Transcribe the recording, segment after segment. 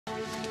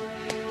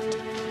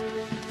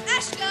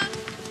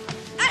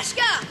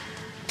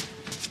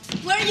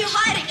Where are you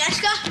hiding,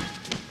 Ashka?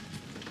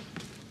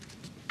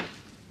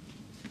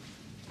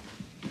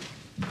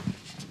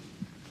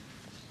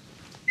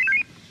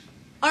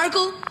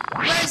 Oracle,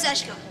 where is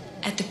Ashka?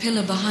 At the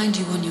pillar behind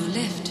you on your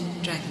left,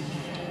 Dragon.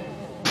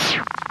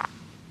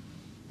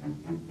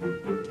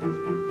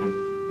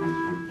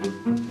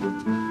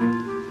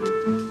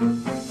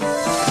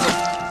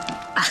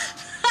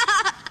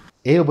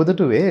 ඒ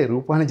ඔබදුටුවේ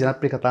රූපවාහිනී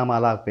ජනප්‍රිය කතා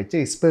මාලාවක් වෙච්ච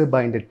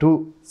Spellbinder 2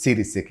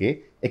 series එකේ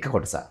එක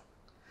කොටසක්.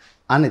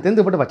 අන්න එතෙන්ද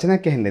ඔබට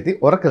වචනයක් ඇහෙන්නේ නැති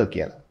Oracle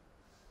කියලා.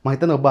 මම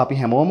හිතනවා ඔබ අපි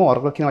හැමෝම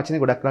Oracle කියන වචනේ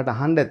ගොඩක් වෙලාට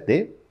අහන්න ඇත්තේ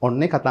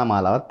ඔන්නේ කතා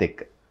මාලාවත් එක්ක.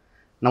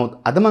 නමුත්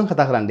අද මම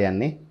කතා කරන්න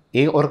යන්නේ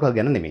ඒ Oracle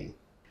ගැන නෙමෙයි.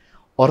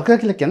 Oracle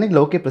කියලා කියන්නේ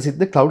ලෝකයේ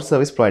ප්‍රසිද්ධ cloud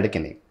service provider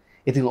කෙනෙක්.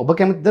 ඉතින් ඔබ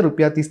කැමතිද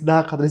රුපියල්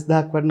 30000ක්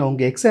 40000ක් වටින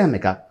ඔවුන්ගේ exam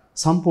එකක්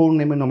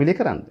සම්පූර්ණයෙන්ම නොමිලේ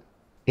කරන්න?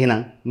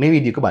 එහෙනම් මේ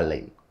වීඩියෝ එක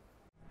බලලා ඉන්න.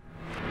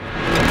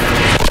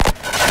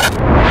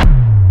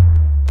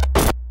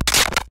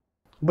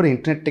 ඔබට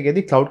ඉන්ටර්නෙට්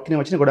එකේදී cloud කියන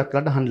වචනේ ගොඩක්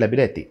වෙලාට අහන්න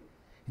ලැබිලා ඇති.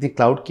 ඉතින්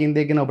cloud කියන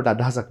දේ ගැන ඔබට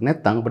අදහසක්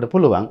නැත්නම් ඔබට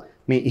පුළුවන්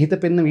මේ ඉහිත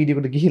පෙන්න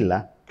වීඩියෝ එකට ගිහිල්ලා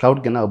cloud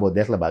ගැන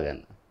අවබෝධයක් ලබා ගන්න.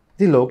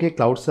 ඉතින් ලෝකයේ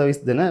cloud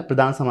service දෙන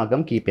ප්‍රධාන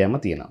සමාගම් කීපයක්ම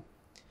තියෙනවා.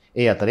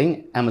 ඒ අතරින්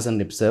Amazon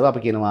Web Server අපි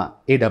කියනවා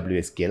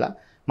AWS කියලා,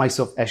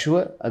 Microsoft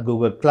Azure,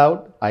 Google Cloud,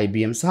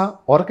 IBM සහ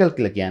Oracle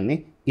කියලා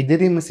කියන්නේ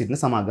ඉදිරියෙම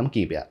සිටින සමාගම්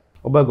කීපයක්.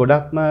 ඔබ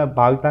ගොඩක්ම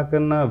භාවිතා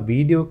කරන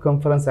වීඩියෝ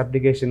කොන්ෆරන්ස්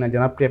ඇප්ලිකේෂන්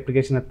ජනප්‍රිය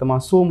ඇප්ලිකේෂන් එක තමයි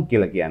Zoom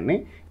කියලා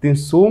කියන්නේ. ඉතින්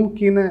Zoom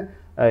කියන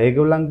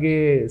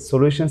ඒගොල්ලන්ගේ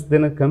සොලියුෂන්ස්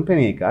දෙන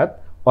කම්පැනි එකත්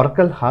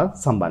Oracle හා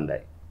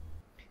සම්බන්ධයි.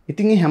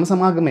 ඉතින් මේ හැම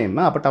සමාගමෙම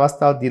අපට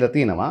අවස්ථාවක් දීලා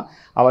තිනවා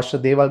අවශ්‍ය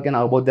දේවල් ගැන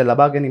අවබෝධය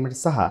ලබා ගැනීමට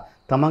සහ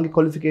තමන්ගේ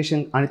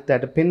ක්වොලිෆිකේෂන් අනිත්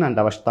අයට පෙන්වන්න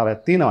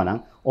අවස්ථාවක් තියෙනවා නම්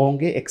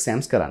ඔවුන්ගේ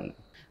එක්සෑම්ස් කරන්න.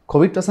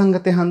 කොවිඩ්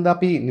වසංගතය හන්දා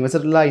අපි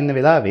නිවසටලා ඉන්න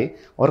වෙලාවේ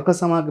Oracle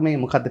සමාගමේ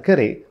මොකද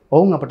කරේ?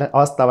 ඔවුන් අපට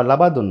අවස්ථාවක්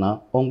ලබා දුන්නා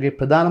ඔවුන්ගේ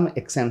ප්‍රධානම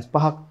එක්සෑම්ස්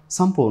පහක්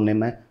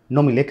සම්පූර්ණයෙන්ම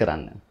නොමිලේ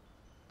කරන්න.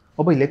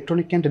 ඔබ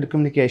ඉලෙක්ට්‍රොනික ඇන්ඩ්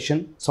ටෙලිකමියුනිකේෂන්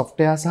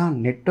software සහ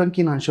network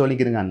කියන අංශ වලින්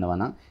ඉගෙන ගන්නවා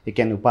නම් ඒ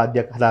කියන්නේ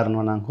උපාධියක්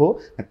හදාරනවා නම් හෝ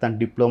නැත්නම්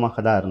ඩිප්ලෝමා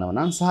හදාරනවා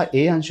නම් සහ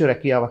ඒ අංශ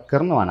රැකියාවක්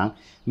කරනවා නම්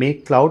මේ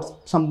cloud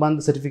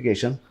සම්බන්ධ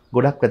certification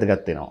ගොඩක්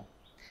වැදගත් වෙනවා.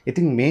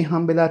 ඉතින් මේ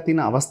හම්බෙලා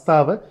තියෙන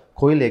අවස්ථාව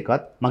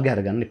කොයිලේකවත් මගේ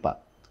අරගන්න එපා.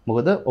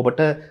 මොකද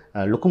ඔබට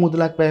ලොකු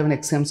මුදලක් වැය වෙන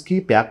එක්සෑම්ස්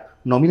කීපයක්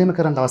නොමිලේම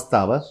කරන්න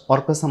අවස්ථාව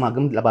Oracle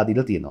සමාගම ලබා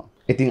දීලා තියෙනවා.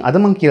 ඉතින් අද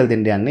මම කියලා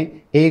දෙන්න යන්නේ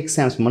ඒ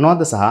එක්සෑම්ස්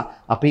මොනවද සහ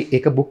අපි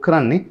ඒක බුක්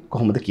කරන්නේ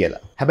කොහොමද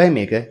කියලා. හැබැයි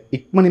මේක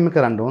ඉක්මනින්ම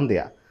කරන්න ඕන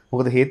දෙයක්.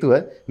 මොකද හේතුව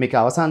මේක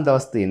අවසාන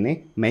දවස් තියෙන්නේ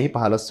මැයි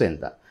 15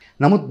 වෙනිදා.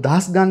 නමුත්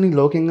දහස් ගණන්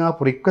ලෝකෙන්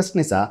ආපු රික්වෙස්ට්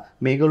නිසා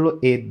මේගොල්ලෝ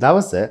ඒ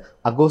දවස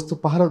අගෝස්තු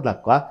 15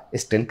 දක්වා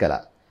එක්ස්ටෙන්ඩ්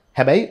කළා.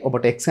 හැබැයි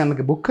ඔබට එක්සෑම්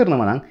එක බුක්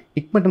කරනවා නම්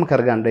ඉක්මනටම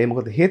කරගන්න ඕනේ.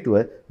 මොකද හේතුව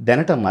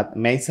දැනටමත්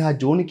මැයි සහ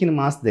ජූනි කියන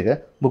මාස දෙක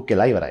බුක්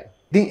වෙලා ඉවරයි.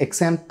 ඉතින්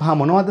එක්සෑම් පහ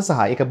මොනවද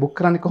සහ ඒක බුක්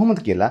කරන්නේ කොහොමද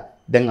කියලා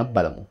දැන් අපි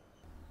බලමු.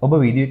 ඔබ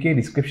වීඩියෝ එකේ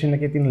ඩිස්ක්‍රිප්ෂන්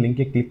එකේ තියෙන ලින්ක්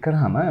එක ක්ලික්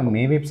කරාම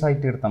මේ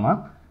වෙබ්සයිට් එකට තමයි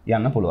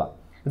යන්න පුළුවන්.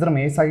 ඒතර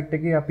මේ සයිට්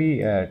එකේ අපි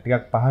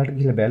ටිකක් පහළට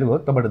ගිහලා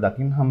බැලුවොත් ඔබට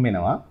දකින්න හම්බ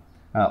වෙනවා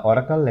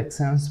Oracle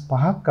exams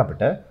පහක්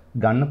අපිට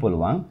ගන්න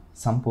පුළුවන්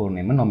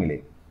සම්පූර්ණයෙන්ම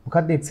නොමිලේ.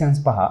 මොකක්ද exams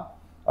පහ?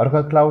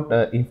 Oracle Cloud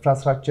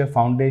Infrastructure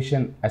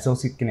Foundation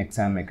Associate කියන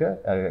exam එක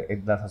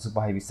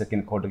 1885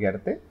 කියන කෝඩ් එක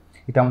යටතේ.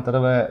 ඊට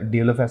අමතරව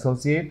Developer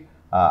Associate,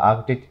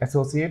 Architect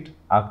Associate,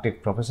 Architect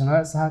Professional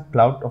සහ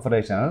Cloud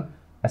Operational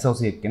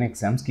Associate කියන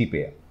exams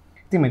කීපය.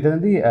 ඉතින්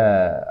මෙතනදී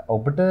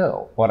ඔබට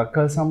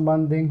Oracle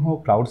සම්බන්ධයෙන් හෝ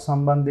Cloud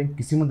සම්බන්ධයෙන්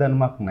කිසිම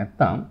දැනුමක්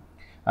නැත්නම්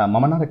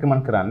මම නම්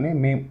රෙකමන්ඩ් කරන්නේ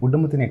මේ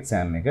උඩම තියෙන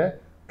exam එක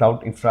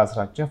Cloud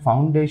Infrastructure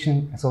Foundation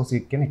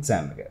Associate කියන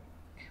exam එක.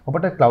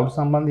 ඔබට Cloud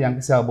සම්බන්ධ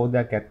යම්කිසි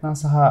අවබෝධයක් ඇත්නම්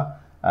සහ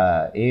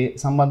ඒ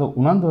සම්බන්ධ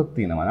උනන්දුවක්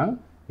තියෙනවා නම්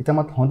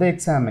ඊටමත් හොඳ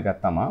exam එකක්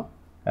තමයි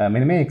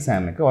මෙන්න මේ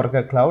exam එක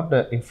Oracle Cloud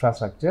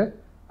Infrastructure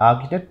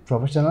Architect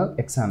Professional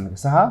exam එක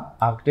සහ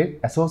Architect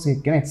Associate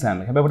කියන exam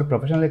එක. හැබැයි ඔබට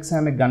professional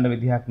exam එක ගන්න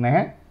විදිහක්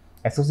නැහැ.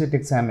 Associate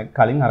exam එක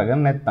කලින්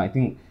අරගෙන නැත්නම්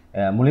ඉතින්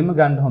මුලින්ම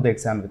ගන්න හොඳ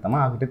exam එක තමයි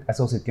Architect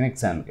Associate කියන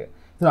exam එක.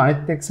 ඒතර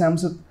අනිත්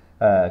exams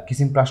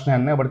කිසිම ප්‍රශ්නයක්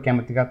නැහැ. ඔබට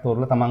කැමති එකක්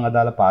තෝරලා තමන්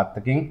අදාළ පාත්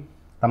එකකින්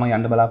තමන්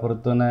යන්න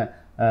බලාපොරොත්තු වෙන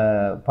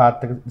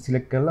පාත් එක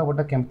සිලෙක්ට් කරලා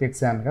ඔබට කැමති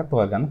exam එකක්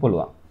තෝරගන්න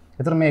පුළුවන්.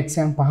 ඒතර මේ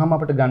exam පහම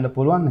අපිට ගන්න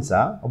පුළුවන්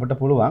නිසා ඔබට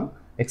පුළුවන්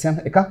exam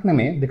එකක්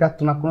නෙමෙයි දෙකක්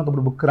තුනක් වුණත්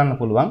ඔබට බුක් කරන්න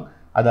පුළුවන්.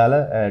 අදාළ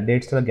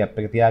dates වල gap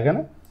එක තියාගෙන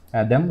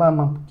දැන්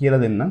මම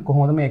කියලා දෙන්නම්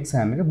කොහොමද මේ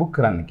exam එක බුක්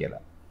කරන්න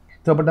කියලා.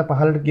 ඒත් ඔබට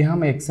පහළට ගියාම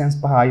මේ exams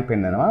පහ ආයි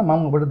පෙන්නනවා.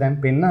 මම ඔබට දැන්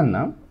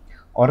පෙන්නන්නම්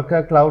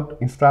Oracle Cloud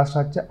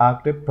Infrastructure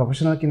Architect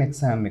Professional කියන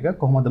exam එක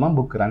කොහොමද මම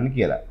බුක් කරන්න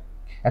කියලා.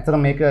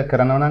 ඇත්තට මේක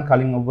කරනවා නම්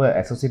කලින් ඔබ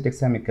associate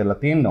exam එක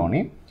කරලා තියෙන්න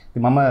ඕනේ.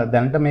 ඉතින් මම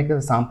දැනට මේක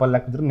sample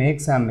එකක් විතර මේ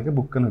exam එක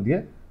බුක් කරන විදිය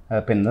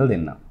පෙන්නලා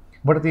දෙන්නම්.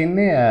 ඔබට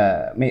තියෙන්නේ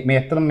මේ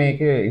ඇත්තට මේක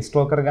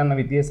install කරගන්න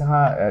විදිය සහ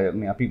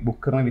මේ අපි බුක්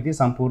කරන විදිය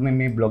සම්පූර්ණයෙන්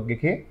මේ blog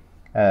එකේ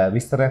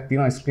විස්තරයක්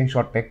තියෙනවා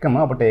screenshot එකම.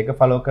 ඔබට ඒක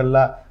follow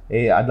කරලා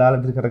ඒ අදාළ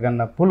විදිහට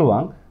කරගන්න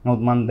පුළුවන්.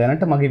 නමුත් මම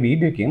දැනට මගේ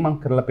වීඩියෝ එකෙන් මම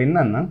කරලා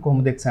පෙන්නන්නම්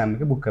කොහොමද exam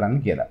එක බුක් කරන්න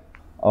කියලා.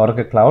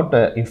 Oracle Cloud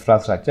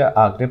Infrastructure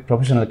Architect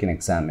Professional කියන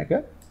exam එක.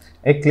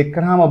 ඒ ක්ලික්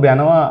කරාම ඔබ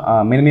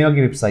යනවා මෙන්න මේ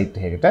වගේ වෙබ්සයිට්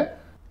එකකට.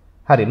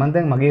 හරි මම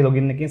දැන් මගේ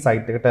login එකකින්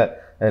site එකට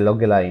log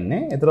වෙලා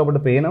ඉන්නේ. ඒතර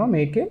ඔබට පේනවා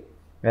මේකේ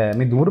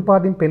මේ දුර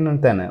පාටින් පෙන්වන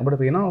තැන ඔබට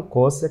පේනවා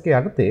කෝස් එකේ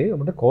යටතේ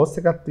ඔබට කෝස්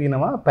එකක්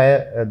තියෙනවා පැය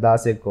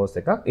 16ක කෝස්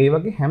එකක්. ඒ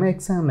වගේ හැම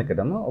එක්සෑම්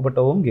එකකටම ඔබට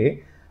ඔවුන්ගේ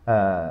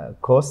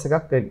කෝස්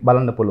එකක්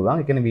බලන්න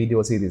පුළුවන්. ඒ කියන්නේ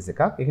වීඩියෝ සීරීස්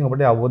එකක්. ඒකෙන්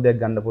ඔබට අවබෝධයක්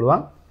ගන්න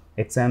පුළුවන්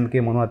එක්සෑම්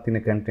එකේ මොනවද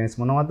තියෙන කන්ටෙන්ට්ස්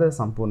මොනවද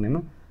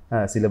සම්පූර්ණයෙන්ම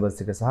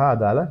සිලබස් එක සහ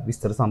අදාළ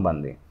විස්තර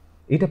සම්බන්ධයෙන්.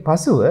 ඊට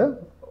පසුව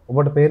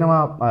ඔබට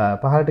පේනවා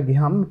පහළට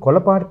ගියහම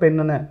කොළ පාට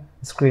පෙන්වන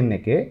ස්ක්‍රීන්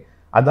එකේ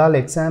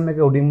අදාළ එක්සෑම් එක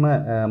උඩින්ම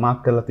මාක්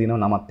කරලා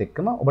තියෙනවා නමත්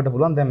එක්කම. ඔබට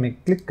පුළුවන් දැන් මේ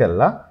ක්ලික්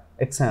කරලා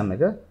එක්සෑම්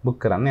එක බුක්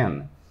කරන්න යන්න.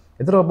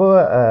 ඒතර ඔබ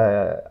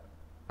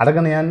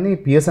අරගෙන යන්නේ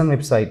Pearson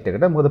වෙබ්සයිට්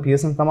එකට. මොකද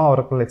Pearson තමයි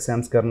Oracle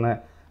exams කරන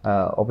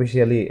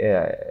officially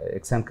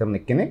exam කරන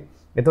කෙනෙක්.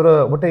 ඒතර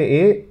ඔබට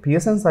ඒ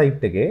Pearson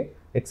site එකේ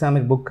exam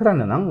එක book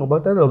කරන්න නම්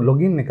ඔබට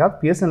login එකක්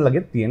Pearson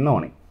ළඟ තියෙන්න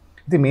ඕනේ.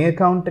 ඉතින් මේ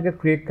account එක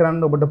create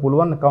කරන්න ඔබට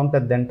පුළුවන් account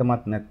එකක්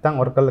දැන්ටමත් නැත්නම්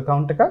Oracle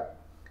account එකක්.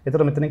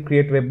 ඒතර මෙතනින්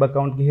create web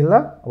account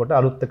ගිහිල්ලා ඔබට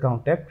අලුත්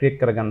account එකක් create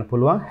කරගන්න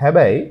පුළුවන්.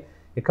 හැබැයි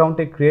account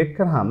එක create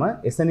කරාම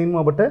එසනින්ම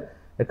ඔබට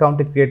account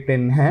එක create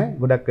වෙන්නේ නැහැ.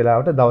 ගොඩක්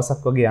වෙලාවට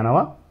දවසක් වගේ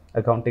යනවා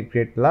account එක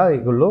create වෙලා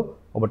ඒගොල්ලෝ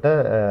ඔබට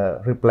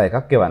reply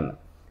එකක් එවන්න.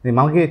 ඉතින්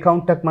මගේ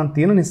account එකක් මම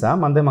තියෙන නිසා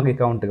මම දැන් මගේ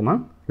account එක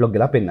මම log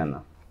වෙලා පෙන්නන්නම්.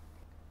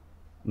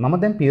 මම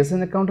දැන්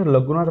Pearson account එකට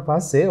log වුණාට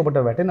පස්සේ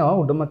ඔබට වැටෙනවා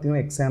උඩම තියෙන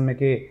exam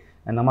එකේ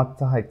නමක්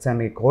සහ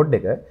exam එකේ code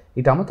එක.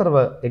 ඊට අමතරව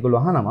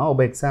ඒගොල්ලෝ අහනවා ඔබ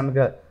exam එක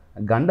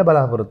ගන්න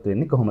බලාපොරොත්තු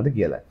වෙන්නේ කොහොමද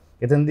කියලා.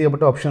 එතනදී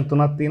ඔබට option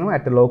තුනක් තියෙනවා.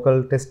 at a local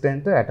test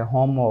center, at a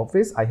home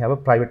office, I have a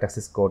private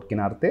access code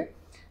කියන අර්ථේ.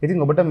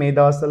 ඉතින් ඔබට මේ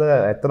දවස්වල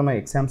ඇත්තටම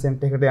එක්සෑම්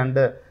සෙන්ටර් එකට යන්න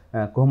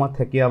කොහොමත්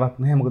හැකියාවක්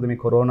නැහැ. මොකද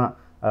මේ කොරෝනා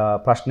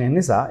ප්‍රශ්නය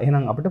නිසා.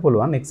 එහෙනම් අපිට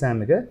පුළුවන්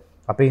එක්සෑම් එක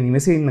අපේ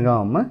නිවසේ ඉන්න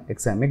ගමන්ම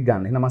එක්සෑම් එක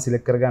ගන්න. එහෙනම් මම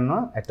සිලෙක්ට්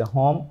කරගන්නවා at a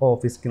home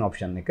office කියන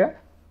option එක.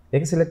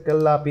 ඒක සිලෙක්ට්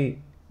කරලා අපි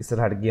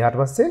ඉස්සරහට ගියාට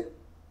පස්සේ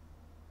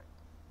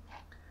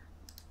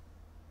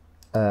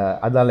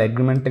අදාළ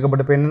ඇග්‍රීමන්ට් එක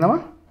ඔබට පෙන්නනවා.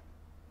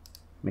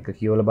 මේක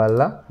කියවලා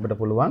බලලා ඔබට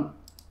පුළුවන්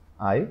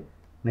ආයි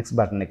next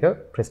button එක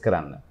press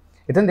කරන්න.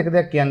 එතන දෙක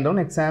දෙයක් කියන්න ඕන.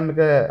 එක්සෑම් එක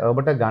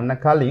ඔබට ගන්න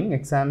කලින්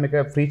එක්සෑම් එක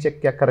ෆ්‍රී චෙක්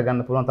එකක්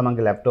කරගන්න පුළුවන්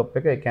තමන්ගේ ලැප්ටොප්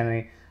එක. ඒ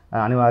කියන්නේ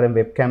අනිවාර්යෙන්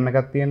වෙබ්කෑම්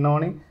එකක් තියෙන්න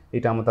ඕනේ.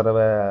 ඊට අමතරව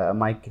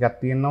මයික් එකක්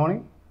තියෙන්න ඕනේ.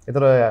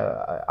 ඒතර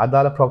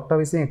අදාළ ප්‍රොක්ටර්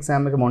විසින්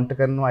එක්සෑම් එක මොනිටර්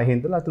කරනවා. ඒ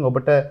හින්දා ඉතින්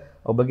ඔබට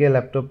ඔබගේ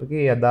ලැප්ටොප්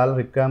එකේ අදාළ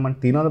රික්වයර්මන්ට්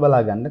තියෙනවද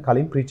බලා ගන්න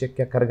කලින් ෆ්‍රී චෙක්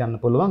එකක් කරගන්න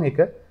පුළුවන්. ඒක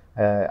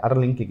අර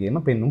ලින්ක් එකේම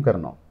පෙන්නුම්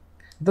කරනවා.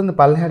 එතන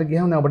පල්ලෙහාට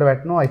ගියහම දැන් ඔබට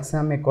වැටෙනවා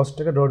එක්සෑම් එකේ කොස්ට්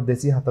එක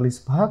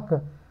 $245ක්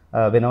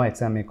වෙනවා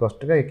එක්සෑම් එකේ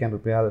කොස්ට් එක. ඒ කියන්නේ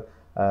රුපියල්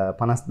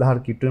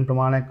 50,000 කිට්ටුවෙන්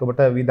ප්‍රමාණයක්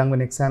ඔබට වියදම්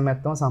වෙන එක්සෑම් එකක්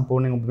තමයි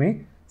සම්පූර්ණයෙන් ඔබ මේ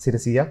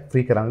 100ක්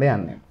ෆ්‍රී කරන්න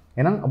යන්නේ.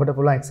 එහෙනම් ඔබට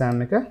පුළුවන් එක්සෑම්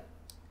එක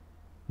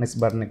next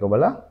button එක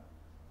ඔබලා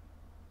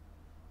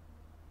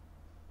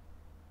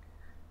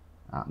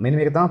මෙන්න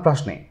මේක තමයි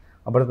ප්‍රශ්නේ.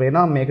 ඔබට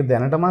පේනවා මේක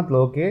දැනටමත්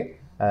ලෝකේ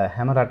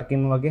හැම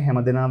රටකින්ම වගේ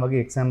හැම දෙනාම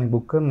වගේ එක්සෑම් එක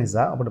බුක් කරන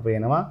නිසා ඔබට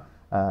පේනවා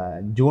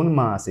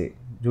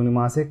ජූනි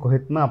මාසේ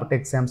කොහෙත්ම අපිට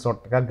එක්සෑම්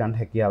ස්ලොට් එකක් ගන්න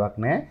හැකියාවක්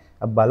නැහැ.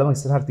 අපි බලමු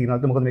ඉස්සරහට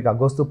තියෙනවද මොකද මේක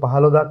අගෝස්තු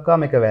 15 දක්වා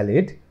මේක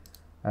වැලිඩ්.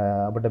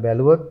 ඔබට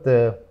බැලුවොත්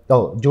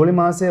ඔව් ජූලි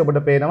මාසේ ඔබට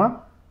පේනවා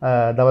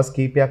දවස්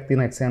කීපයක්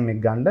තියෙන එක්සෑම් එක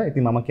ගන්න.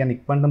 ඉතින් මම කියන්නේ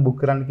ඉක්මනට බුක්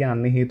කරන්න කියන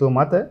අන්නේ හේතුව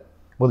මත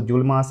මොකද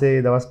ජූලි මාසේ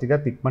දවස්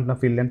ටිකත් ඉක්මනට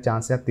ෆිල් වෙන්න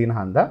chance එකක් තියෙන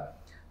හන්දා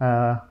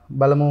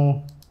බලමු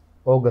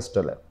ඕගස්ට්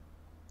වල.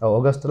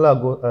 ඕගස්ට්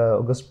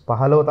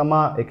 15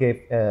 තමයි ඒකේ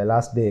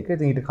last day එක.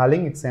 ඉතින් ඊට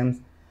කලින් එක්සෑම්ස්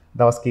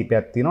දවස්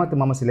කීපයක් තියෙනවා. ඉතින්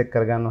මම සිලෙක්ට්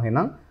කරගන්නවා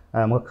එහෙනම්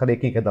මොකක් හරි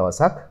එක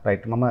දවසක්.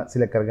 රයිට් මම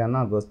සිලෙක්ට්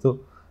කරගන්නවා අගෝස්තු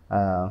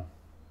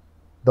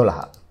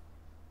 12.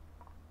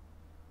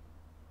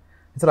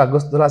 ඉතින්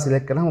අගෝස්තු 12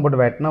 සිලෙක්ට් කරාම ඔබට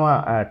වැටෙනවා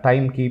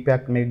ටයිම්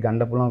කීපයක් මේක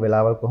ගන්න පුළුවන්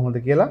වෙලාවල් කොහොමද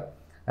කියලා.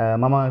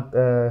 මම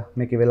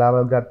මේකේ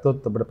වෙලාවල්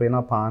ගත්තොත් ඔබට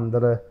පේනවා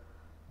පාන්දර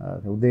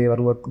උදේ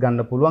වරුවත් ගන්න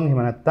පුළුවන්.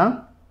 එහෙම නැත්නම්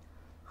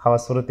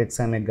හවස් වරුත්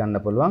එක්සෑම් එක ගන්න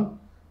පුළුවන්.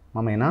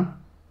 මම එනම්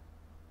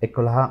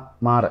 11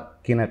 මාර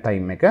කියන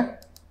ටයිම් එක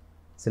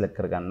සිලෙක්ට්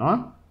කරගන්නවා.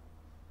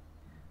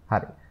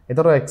 හරි.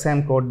 එතකොට එක්සෑම්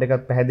කෝඩ්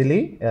එකත් පැහැදිලි.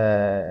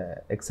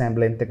 එක්සෑම්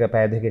ලෙන්ත් එක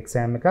පැය දෙකක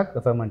එක්සෑම් එකක්.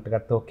 රිෆර්මන්ට්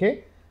එකත් ඕකේ.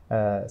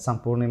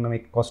 සම්පූර්ණයෙන්ම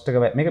මේ කොස්ට් එක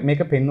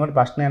මේක පෙන්වන්න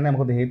ප්‍රශ්නයක් නැහැ.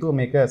 මොකද හේතුව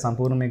මේක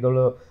සම්පූර්ණ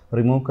මේගොල්ලෝ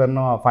රිමූව්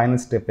කරනවා ෆයිනල්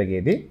ස්ටෙප්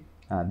එකේදී.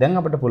 දැන්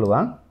අපිට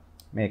පුළුවන්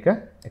මේක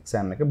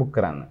එක්සෑම් එක බුක්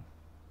කරන්න.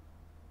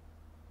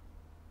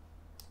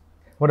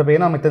 ඔබට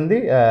පේනවා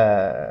මෙතනදී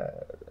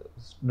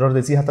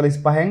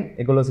 $245න්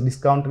ඒගොල්ලෝ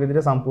ඩිස්කවුන්ට් එක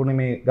විදිහට සම්පූර්ණ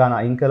මේ ගාන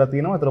අයින් කරලා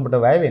තියෙනවා. ඒතර ඔබට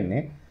වැය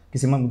වෙන්නේ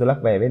කිසිම මුදලක්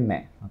වැය වෙන්නේ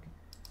නැහැ. ඕකේ.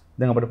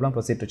 දැන් අපිට පුළුවන්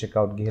proceed to check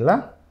out ගිහලා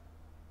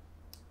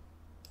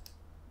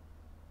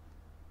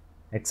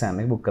එක්සෑම්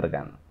එක බුක්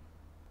කරගන්න.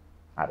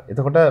 හරි.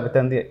 එතකොට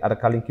මෙතනදී අර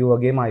කලින් කිව්වා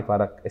වගේම ආයි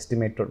පාරක්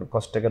estimate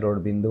cost එක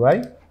 $0.0යි.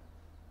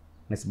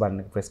 next button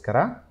එක press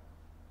කරා.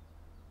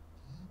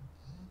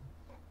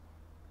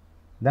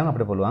 දැන්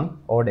අපිට පුළුවන්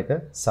order එක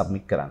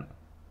submit කරන්න.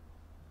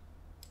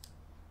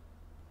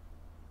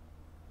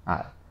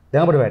 හරි.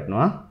 දැන් අපිට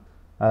වැටෙනවා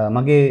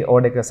මගේ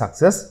order එක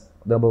success.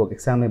 දැන් ඔබ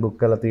එක්සෑම් එක බුක්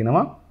කරලා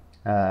තිනවා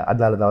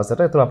අදාළ දවසට.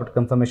 ඒතර අපිට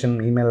confirmation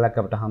email එකක්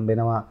අපිට හම්බ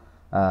වෙනවා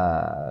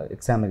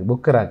එක්සෑම් එක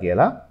බුක් කරා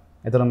කියලා.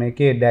 එතකොට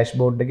මේකේ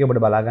ඩෑෂ්බෝඩ් එකේ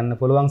ඔබට බලා ගන්න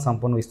පුළුවන්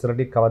සම්පූර්ණ විස්තර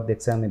ටික කවද්ද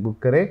එක්සෑම් එක බුක්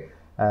කරේ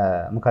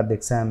මොකක්ද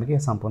එක්සෑම් එකේ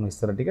සම්පූර්ණ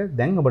විස්තර ටික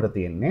දැන් ඔබට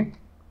තියෙන්නේ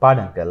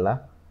පාඩම් කරලා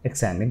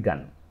එක්සෑම් එක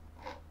ගන්න.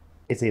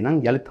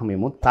 එසේනම් යළිත්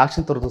හමුවෙමු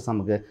තාක්ෂණ තොරතුරු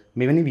සමග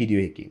මෙවැනි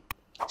වීඩියෝ එකකින්.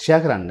 ෂෙයා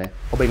කරන්න,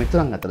 ඔබේ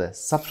මිතුරන් අතර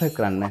සබ්ස්ක්‍රයිබ්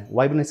කරන්න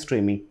Vibernets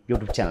streaming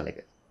YouTube channel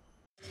එක.